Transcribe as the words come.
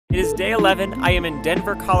It is day 11. I am in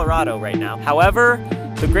Denver, Colorado right now. However,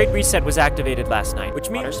 the Great Reset was activated last night, which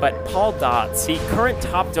means, but Paul Dodds, the current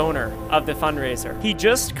top donor of the fundraiser, he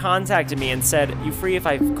just contacted me and said, "You free if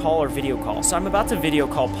I call or video call?" So I'm about to video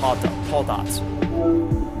call Paul Dodds.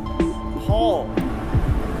 Paul.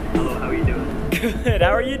 Hello, how are you doing? Good.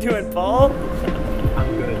 How are you doing, Paul?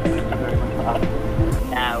 I'm good. Thank you very much for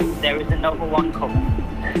asking. Now, there is another one coming.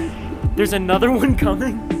 There's another one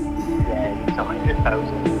coming? Yeah, it's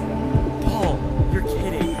 100,000. Paul, you're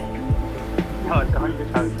kidding. No, it's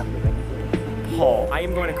 100,000. Paul, I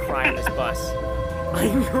am going to cry on this bus. I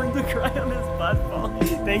am going to cry on this bus, Paul.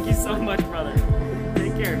 Thank you so much, brother.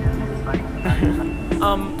 Take care.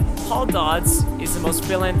 Paul Dodds is the most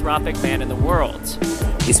philanthropic man in the world.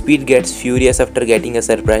 Speed gets furious after getting a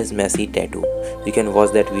surprise Messi tattoo. You can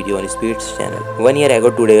watch that video on Speed's channel. 1 year ago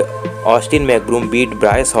today, Austin McBroom beat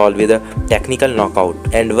Bryce Hall with a technical knockout.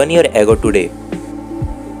 And 1 year ago today,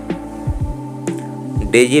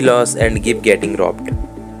 Deji lost and Gib getting robbed.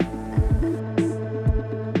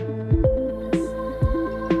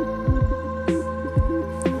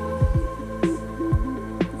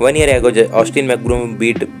 One year ago, Austin McBroom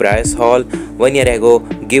beat Bryce Hall. 1 year ago,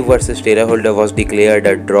 Gib vs Taylor Holder was declared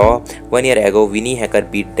a draw. 1 year ago, Vinnie Hacker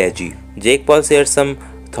beat Deji. Jake Paul shared some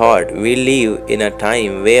thought. We live in a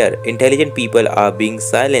time where intelligent people are being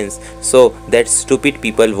silenced so that stupid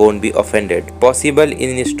people won't be offended. Possible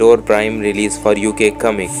in store Prime release for UK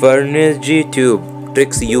coming. Furniture Tube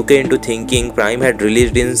tricks UK into thinking Prime had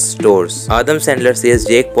released in stores. Adam Sandler says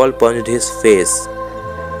Jake Paul punched his face.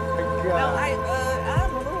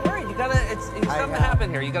 Something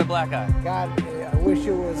happened here. You got a black eye. God, I wish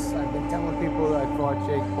it was. I've been telling people that I fought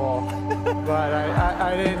Jake Paul, but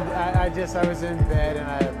I didn't. I was in bed and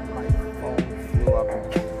my phone flew up.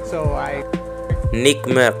 So Nick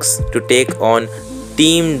Max to take on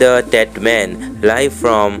Team the Tatman live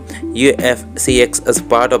from UFCX as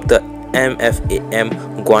part of the MFAM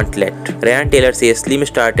Gauntlet. Ryan Taylor says Slim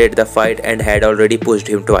started the fight and had already pushed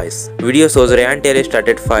him twice. Video shows Ryan Taylor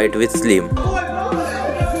started fight with Slim.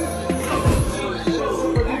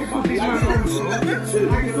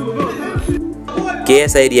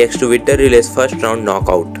 KSI reacts to Viddal Relay's first round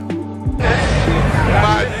knockout.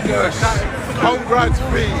 Madness. Congrats,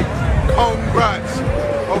 V. Congrats.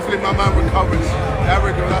 Hopefully my man recovers. There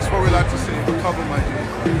we go. That's what we like to see. Recover, my G.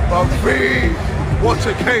 But V, what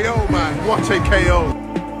a KO, man. What a KO.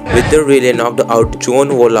 Viddal Relay knocked out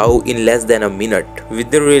Jone Volau in less than a minute.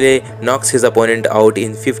 Viddal Relay knocks his opponent out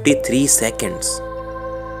in 53 seconds.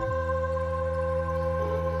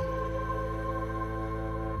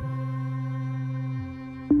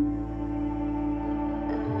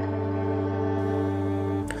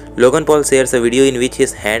 Logan Paul shares a video in which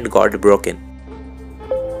his hand got broken.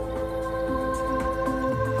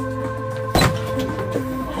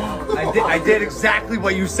 I did exactly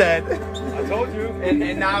what you said. I told you.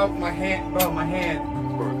 And now my hand, bro, my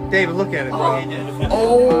hand. David, look at it, bro.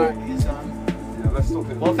 Oh.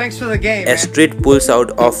 Well, thanks for the game, Astrid pulls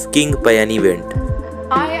out of Kingpyn event.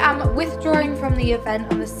 I am withdrawing from the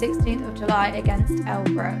event on the 16th of July against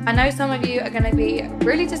Elbro. I know some of you are going to be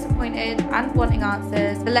really disappointed and wanting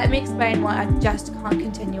answers, but let me explain why I just can't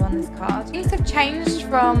continue on this card. Things have changed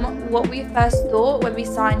from what we first thought when we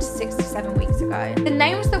signed 6 to 7 weeks ago. The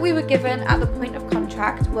names that we were given at the point of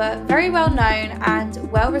contract were very well known and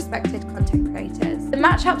well respected content creators. The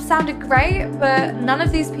matchup sounded great, but none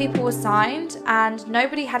of these people were signed and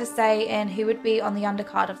nobody had a say in who would be on the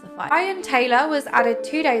undercard of the fight. Ryan Taylor was added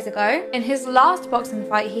 2 days ago. In his last boxing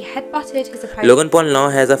fight, he headbutted his opponent. Logan Paul now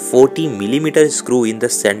has a 40mm screw in the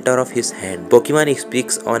center of his hand. Pokimane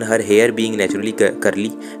speaks on her hair being naturally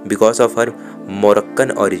curly because of her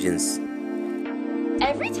Moroccan origins.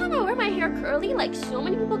 Every time I wear my hair curly, like so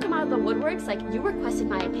many people come out of the woodworks, like you requested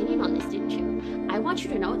my opinion on this, didn't you? I want you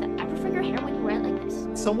to know that I prefer your hair when you wear it like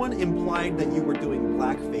this. Someone implied that you were doing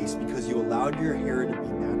blackface because you allowed your hair to be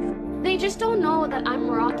natural. They just don't know that I'm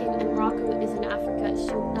Moroccan and Morocco is in Africa,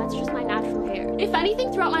 so that's just my natural hair. If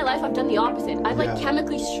anything, throughout my life, I've done the opposite. I've like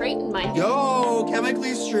chemically straightened my hair. Yo,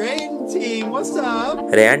 chemically straightened team, what's up?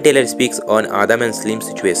 Ryan Taylor speaks on Adam and Slim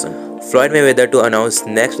situation. Floyd Mayweather to announce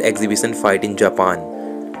next exhibition fight in Japan.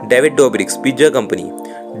 David Dobrik's pizza company,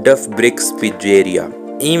 doughbrikspizzeria,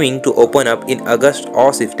 aiming to open up in August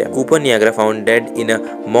or September. Cooper Niagara found dead in a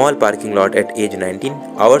mall parking lot at age 19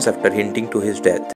 hours after hinting to his death.